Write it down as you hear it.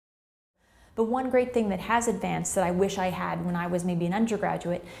The one great thing that has advanced that I wish I had when I was maybe an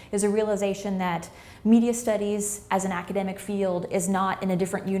undergraduate is a realization that media studies as an academic field is not in a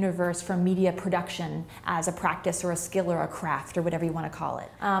different universe from media production as a practice or a skill or a craft or whatever you want to call it.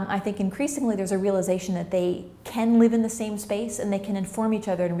 I think increasingly there's a realization that they can live in the same space and they can inform each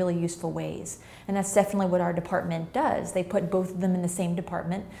other in really useful ways. And that's definitely what our department does. They put both of them in the same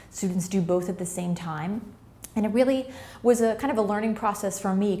department. Students do both at the same time. And it really was a kind of a learning process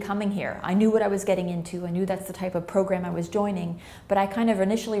for me coming here. I knew what I was getting into. I knew that's the type of program I was joining, but I kind of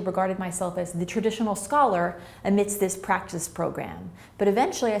initially regarded myself as the traditional scholar amidst this practice program. But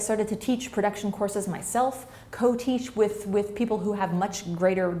eventually I started to teach production courses myself, co-teach with people who have much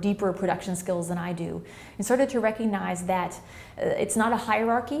greater, deeper production skills than I do, and started to recognize that it's not a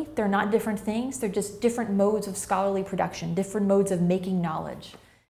hierarchy, they're not different things, they're just different modes of scholarly production, different modes of making knowledge.